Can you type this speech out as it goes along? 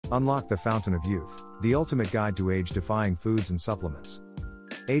Unlock the fountain of youth, the ultimate guide to age-defying foods and supplements.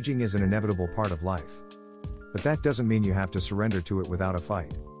 Aging is an inevitable part of life. But that doesn't mean you have to surrender to it without a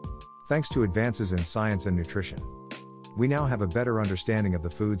fight. Thanks to advances in science and nutrition, we now have a better understanding of the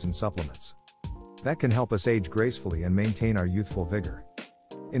foods and supplements that can help us age gracefully and maintain our youthful vigor.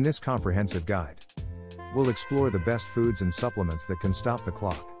 In this comprehensive guide, we'll explore the best foods and supplements that can stop the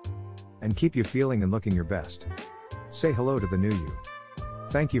clock and keep you feeling and looking your best. Say hello to the new you.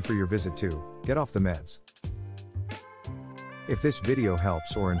 Thank you for your visit to Get Off the Meds. If this video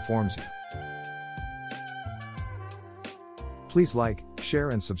helps or informs you, please like, share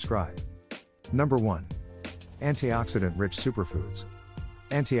and subscribe. Number 1. Antioxidant-rich superfoods.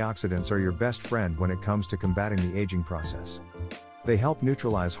 Antioxidants are your best friend when it comes to combating the aging process. They help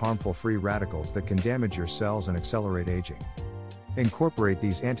neutralize harmful free radicals that can damage your cells and accelerate aging. Incorporate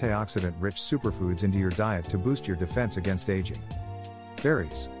these antioxidant-rich superfoods into your diet to boost your defense against aging.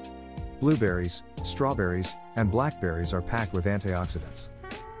 Berries. Blueberries, strawberries, and blackberries are packed with antioxidants,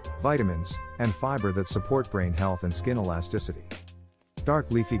 vitamins, and fiber that support brain health and skin elasticity.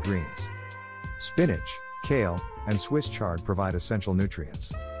 Dark leafy greens. Spinach, kale, and Swiss chard provide essential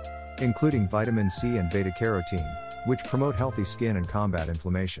nutrients, including vitamin C and beta-carotene, which promote healthy skin and combat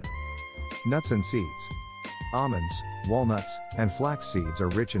inflammation. Nuts and seeds. Almonds, walnuts, and flax seeds are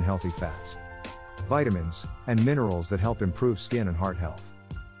rich in healthy fats, vitamins, and minerals that help improve skin and heart health.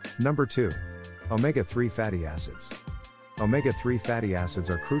 Number 2. Omega-3 fatty acids. Omega-3 fatty acids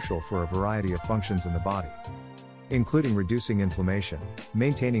are crucial for a variety of functions in the body, including reducing inflammation,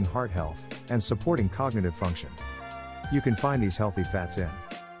 maintaining heart health, and supporting cognitive function. You can find these healthy fats in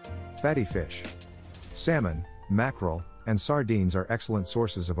fatty fish. Salmon, mackerel, and sardines are excellent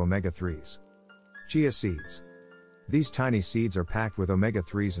sources of omega-3s. Chia seeds. These tiny seeds are packed with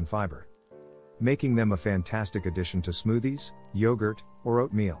omega-3s and fiber, making them a fantastic addition to smoothies, yogurt, or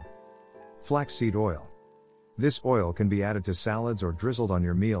oatmeal. Flaxseed oil. This oil can be added to salads or drizzled on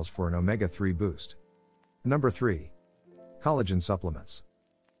your meals for an omega-3 boost. Number 3. Collagen supplements.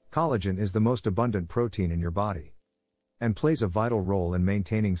 Collagen is the most abundant protein in your body and plays a vital role in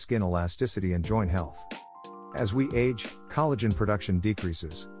maintaining skin elasticity and joint health. As we age, collagen production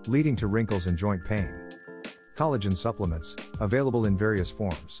decreases, leading to wrinkles and joint pain. Collagen supplements, available in various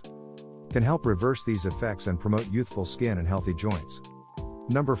forms, can help reverse these effects and promote youthful skin and healthy joints.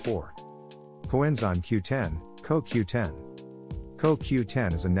 Number 4. Coenzyme Q10, CoQ10.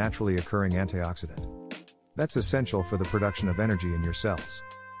 CoQ10 is a naturally occurring antioxidant that's essential for the production of energy in your cells.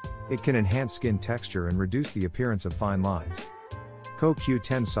 It can enhance skin texture and reduce the appearance of fine lines.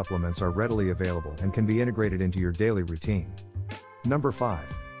 CoQ10 supplements are readily available and can be integrated into your daily routine. Number 5.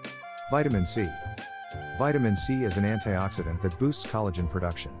 Vitamin C. Vitamin C is an antioxidant that boosts collagen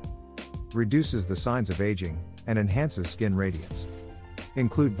production, reduces the signs of aging, and enhances skin radiance.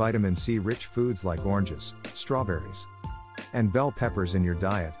 Include vitamin C-rich foods like oranges, strawberries, and bell peppers in your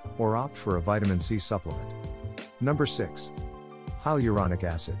diet, or opt for a vitamin C supplement. Number 6. Hyaluronic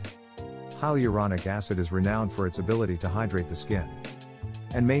acid. Hyaluronic acid is renowned for its ability to hydrate the skin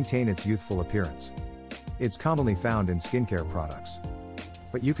and maintain its youthful appearance. It's commonly found in skincare products,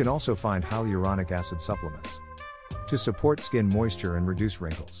 but you can also find hyaluronic acid supplements to support skin moisture and reduce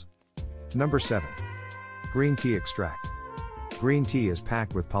wrinkles. Number 7. Green tea extract. Green tea is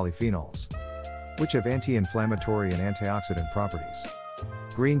packed with polyphenols, which have anti-inflammatory and antioxidant properties.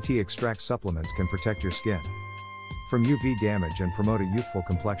 Green tea extract supplements can protect your skin from UV damage and promote a youthful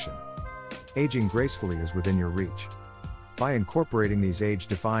complexion. Aging gracefully is within your reach by incorporating these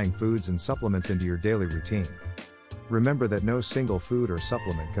age-defying foods and supplements into your daily routine. Remember that no single food or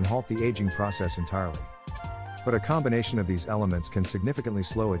supplement can halt the aging process entirely, but a combination of these elements can significantly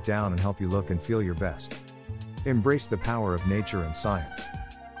slow it down and help you look and feel your best. Embrace the power of nature and science,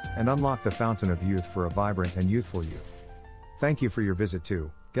 and unlock the fountain of youth for a vibrant and youthful you. Thank you for your visit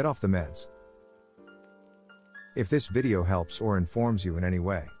to Get Off the Meds. If this video helps or informs you in any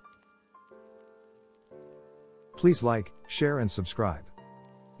way, please like, share and subscribe.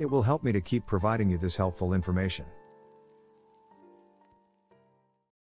 It will help me to keep providing you this helpful information.